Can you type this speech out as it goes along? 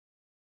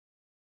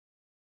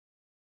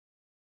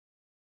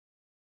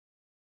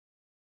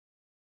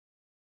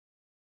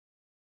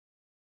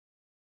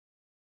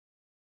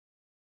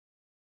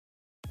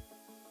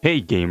Hey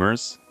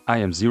gamers, I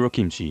am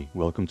Zerokimchi,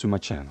 welcome to my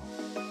channel.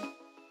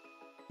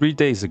 3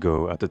 days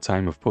ago, at the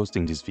time of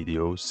posting this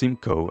video,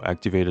 SSimco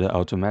activated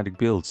automatic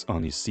builds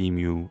on its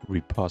CEMU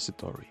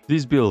repository.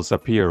 These builds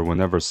appear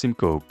whenever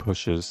SSimco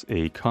pushes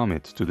a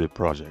commit to the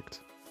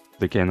project.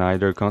 They can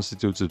either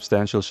constitute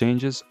substantial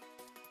changes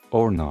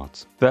or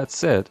not. That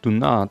said, do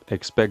not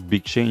expect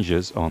big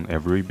changes on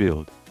every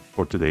build.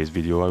 For today's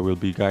video, I will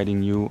be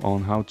guiding you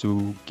on how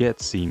to get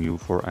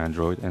CEMU for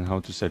Android and how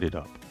to set it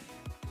up,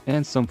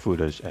 and some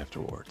footage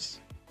afterwards.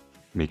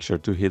 Make sure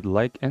to hit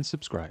like and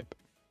subscribe.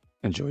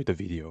 Enjoy the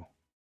video.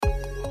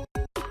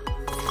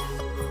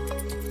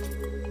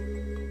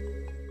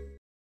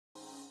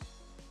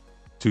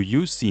 To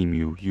use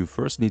CEMU, you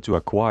first need to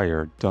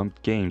acquire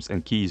dumped games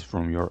and keys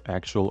from your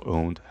actual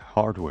owned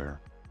hardware.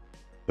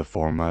 The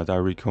format I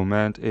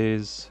recommend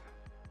is,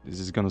 this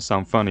is gonna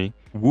sound funny,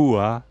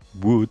 WUA,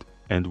 WOOD,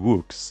 and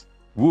WOOX.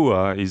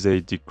 WUA is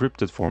a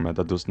decrypted format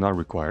that does not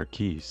require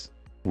keys.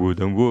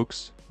 WOOD and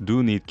WOOX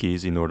do need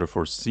keys in order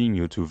for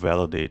CEMU to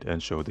validate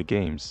and show the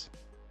games.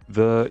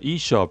 The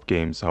eShop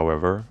games,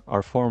 however,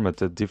 are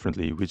formatted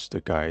differently, which the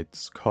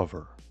guides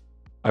cover.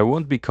 I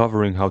won't be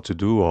covering how to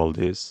do all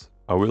this.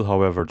 I will,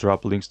 however,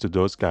 drop links to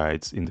those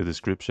guides in the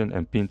description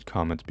and pinned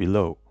comment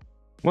below.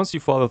 Once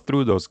you follow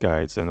through those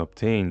guides and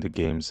obtain the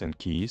games and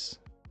keys,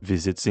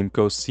 visit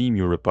SSimco's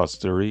CEMU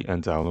repository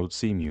and download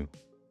CEMU.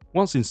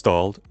 Once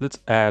installed, let's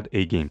add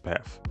a game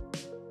path.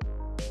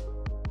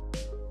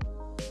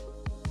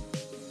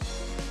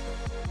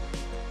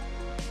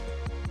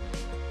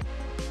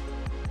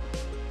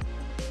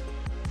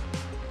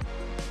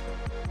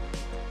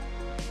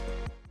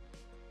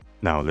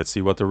 Now let's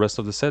see what the rest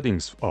of the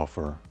settings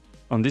offer.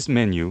 On this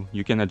menu,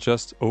 you can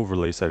adjust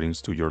overlay settings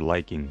to your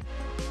liking.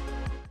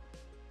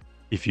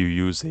 If you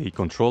use a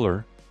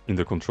controller, in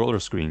the controller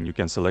screen you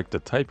can select the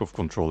type of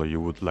controller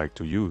you would like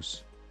to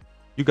use.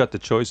 You got the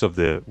choice of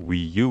the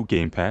Wii U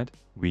gamepad,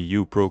 Wii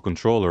U Pro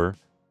controller,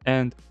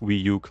 and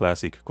Wii U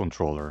Classic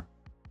controller.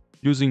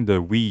 Using the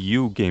Wii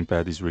U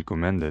gamepad is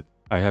recommended.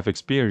 I have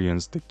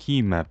experienced the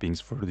key mappings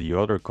for the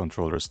other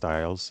controller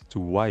styles to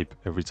wipe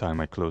every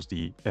time I close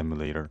the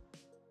emulator.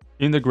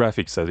 In the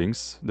graphic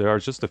settings, there are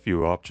just a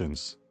few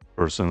options.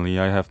 Personally,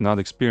 I have not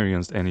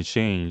experienced any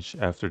change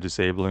after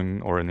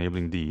disabling or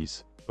enabling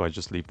these, so I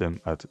just leave them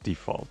at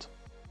default.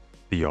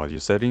 The audio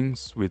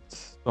settings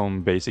with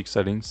some basic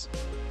settings.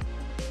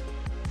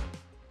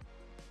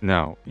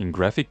 Now, in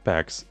graphic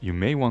packs, you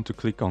may want to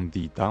click on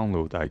the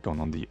download icon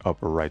on the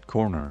upper right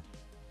corner.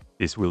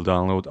 This will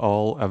download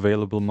all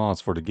available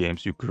mods for the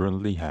games you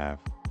currently have.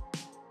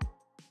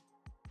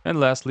 And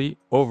lastly,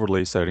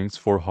 overlay settings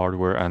for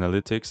hardware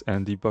analytics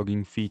and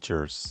debugging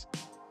features.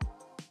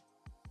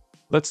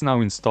 Let's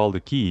now install the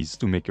keys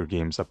to make your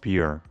games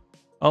appear.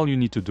 All you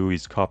need to do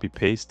is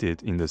copy-paste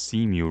it in the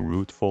CEMU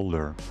root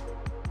folder.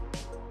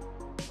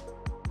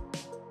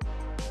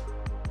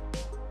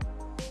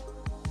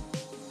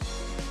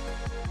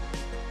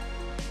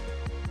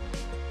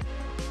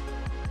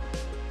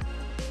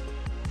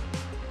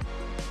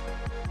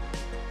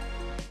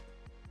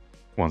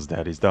 Once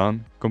that is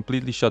done,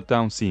 completely shut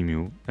down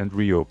CEMU and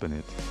reopen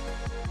it.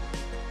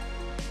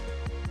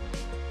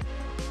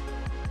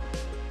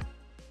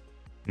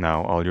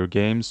 Now all your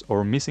games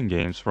or missing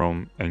games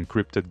from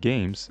encrypted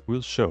games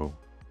will show.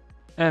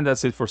 And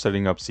that's it for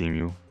setting up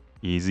CEMU.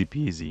 Easy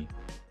peasy.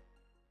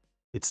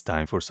 It's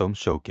time for some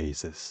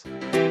showcases.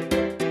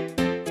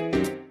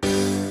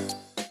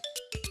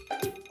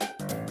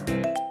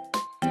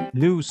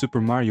 New Super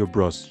Mario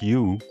Bros.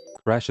 U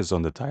crashes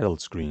on the title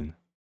screen.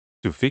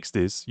 To fix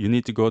this, you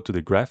need to go to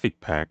the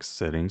graphic packs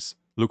settings,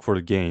 look for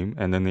the game,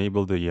 and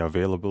enable the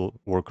available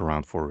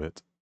workaround for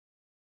it.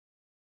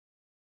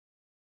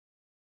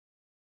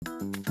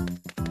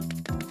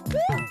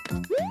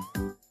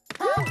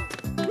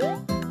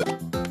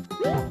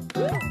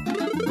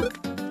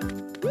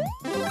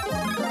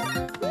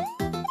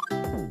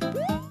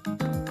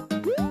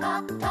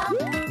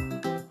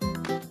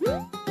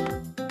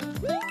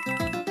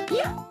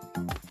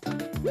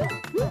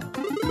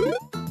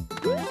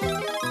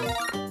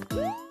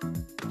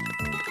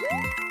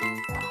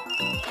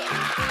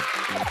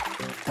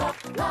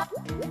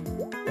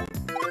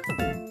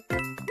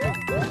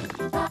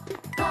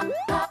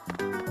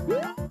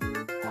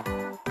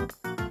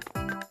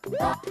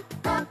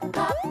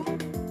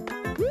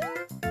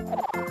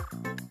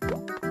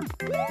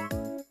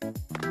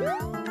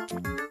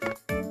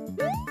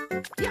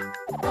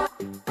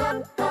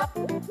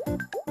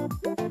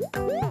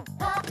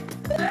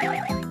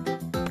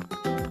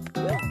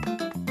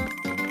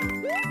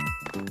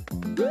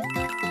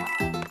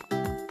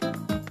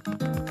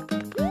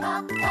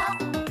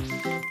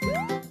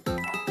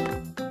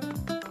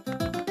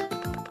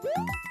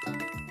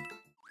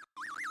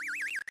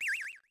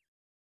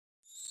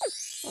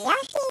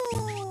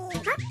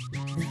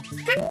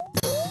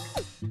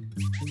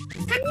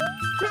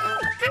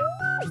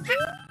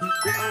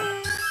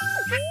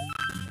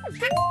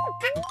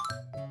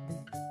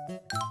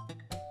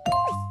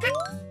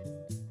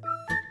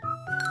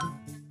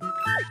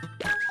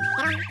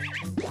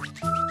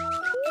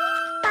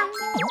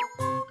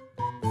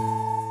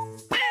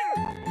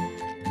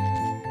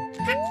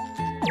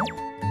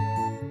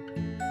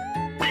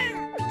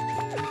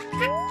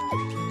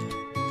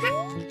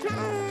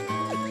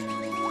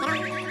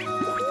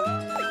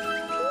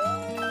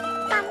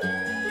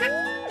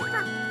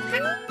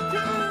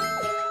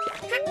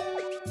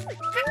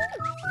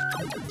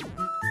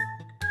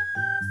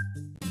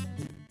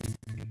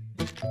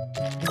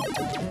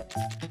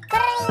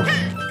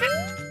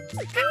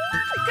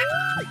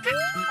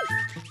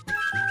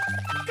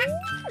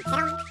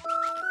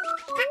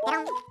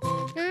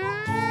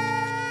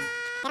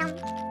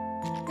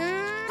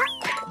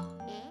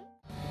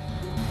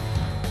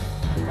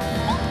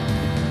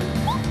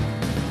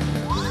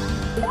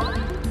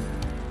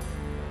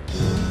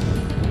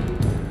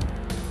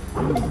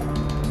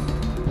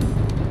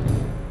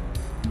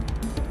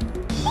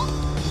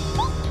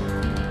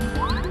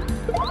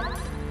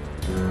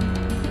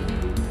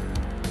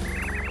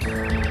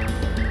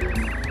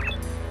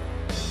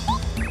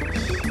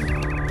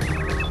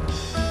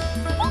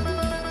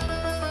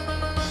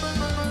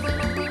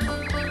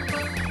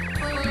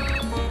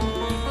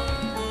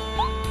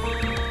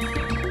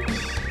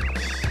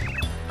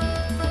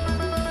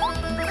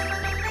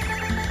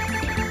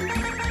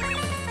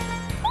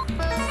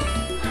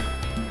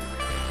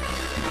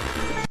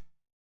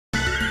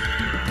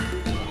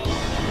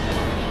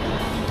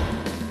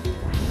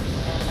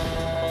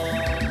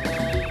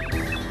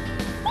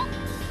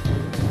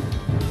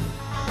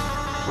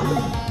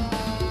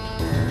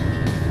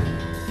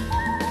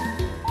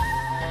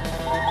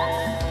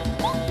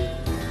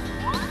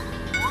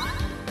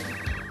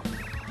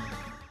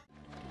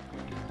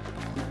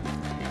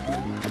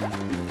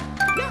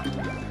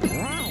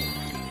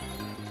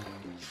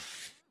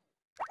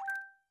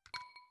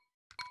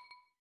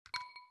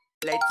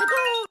 Let's go!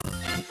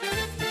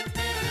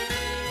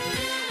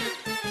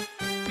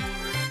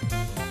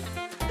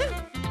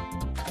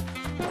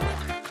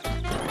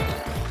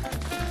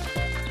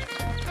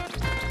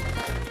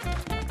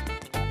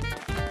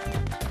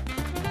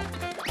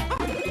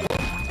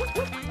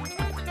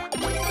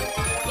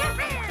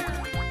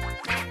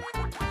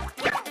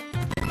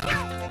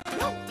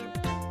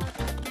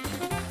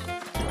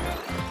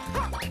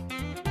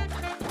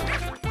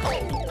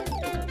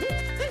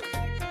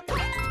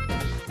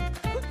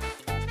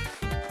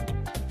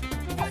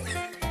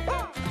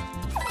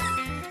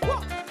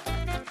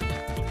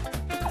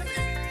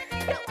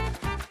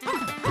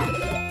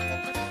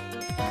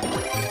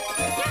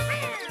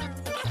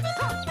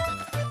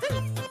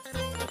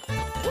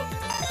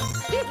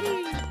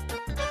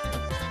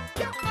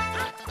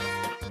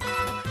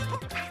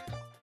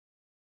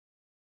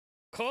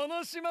 こ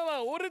の島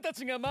は俺た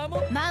ちが守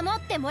っ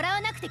てもら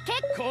わなくて結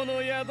構。こ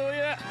の宿屋。おい、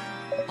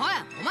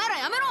お前ら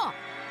やめろ。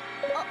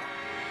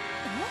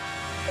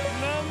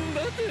なん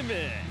だてめ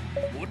え。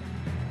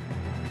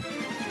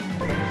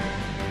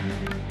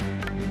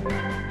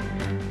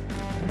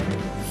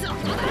そ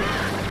こだ。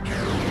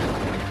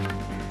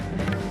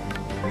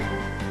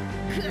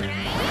くら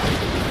え。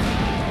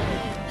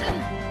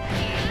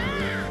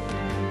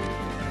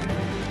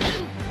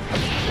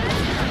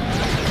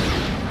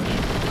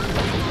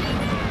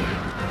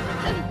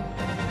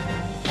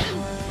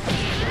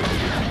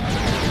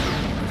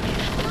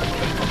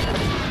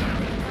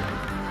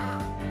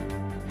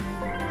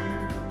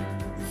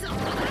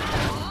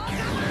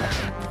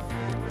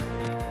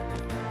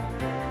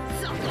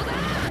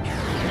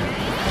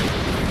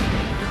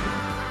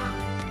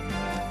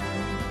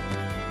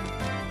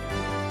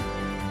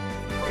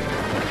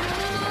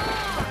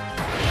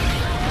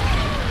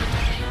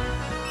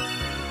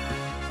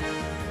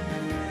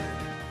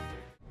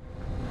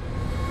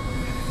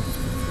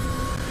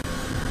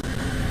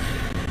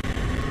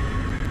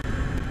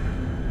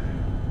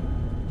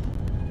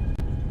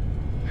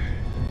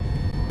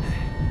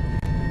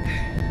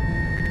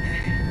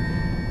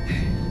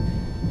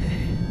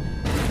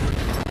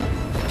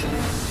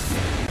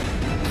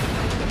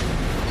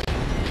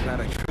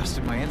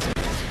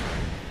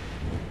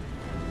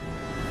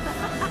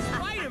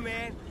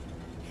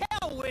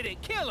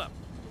Kill him!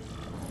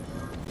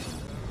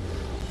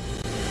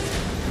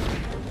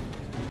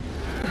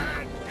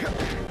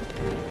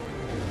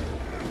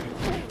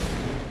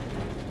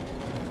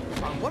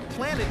 On what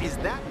planet is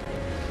that?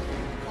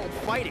 Oh,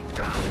 fighting!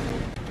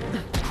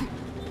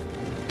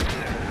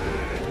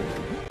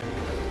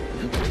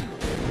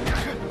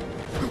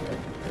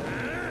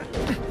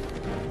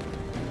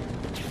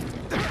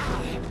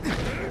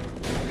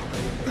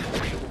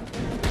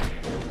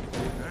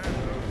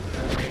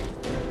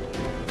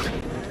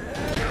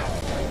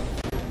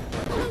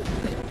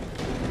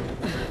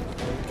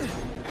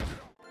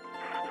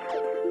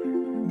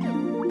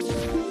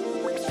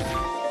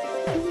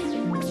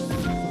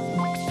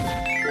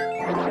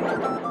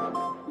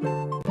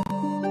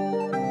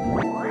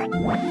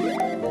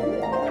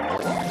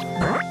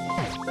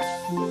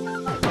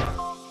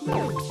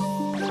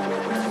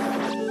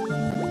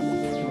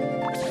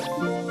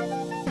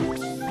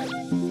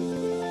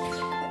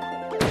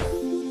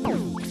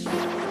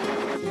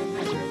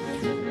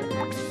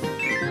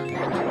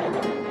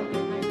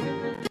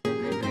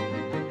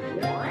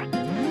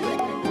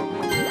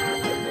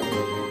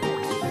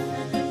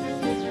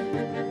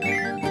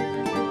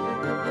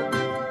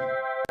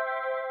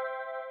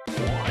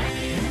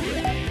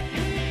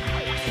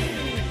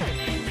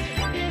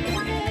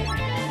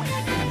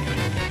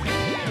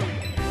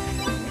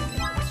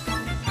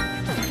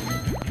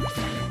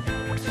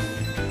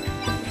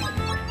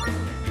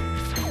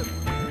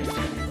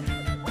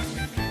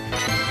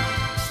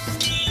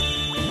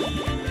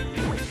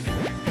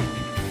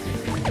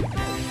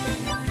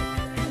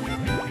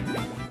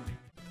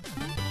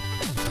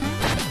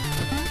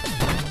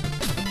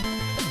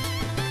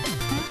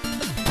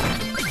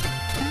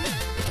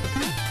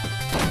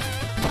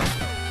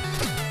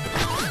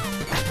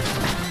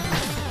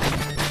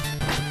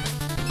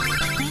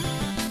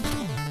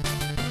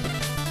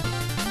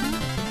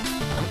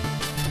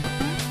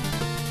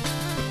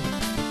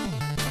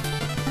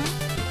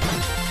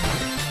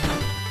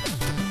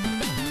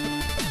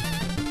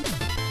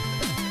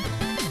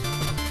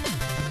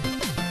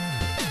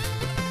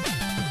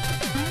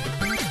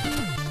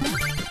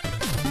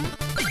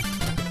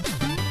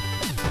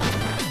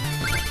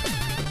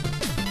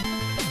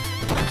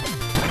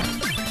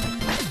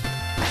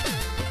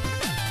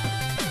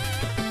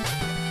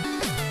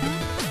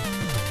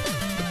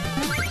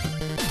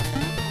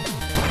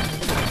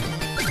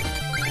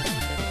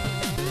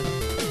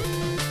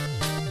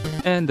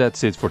 And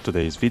that's it for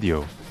today's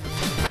video.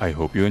 I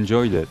hope you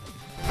enjoyed it.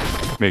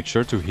 Make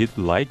sure to hit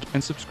like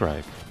and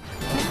subscribe.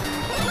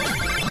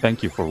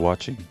 Thank you for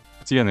watching.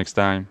 See you next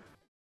time.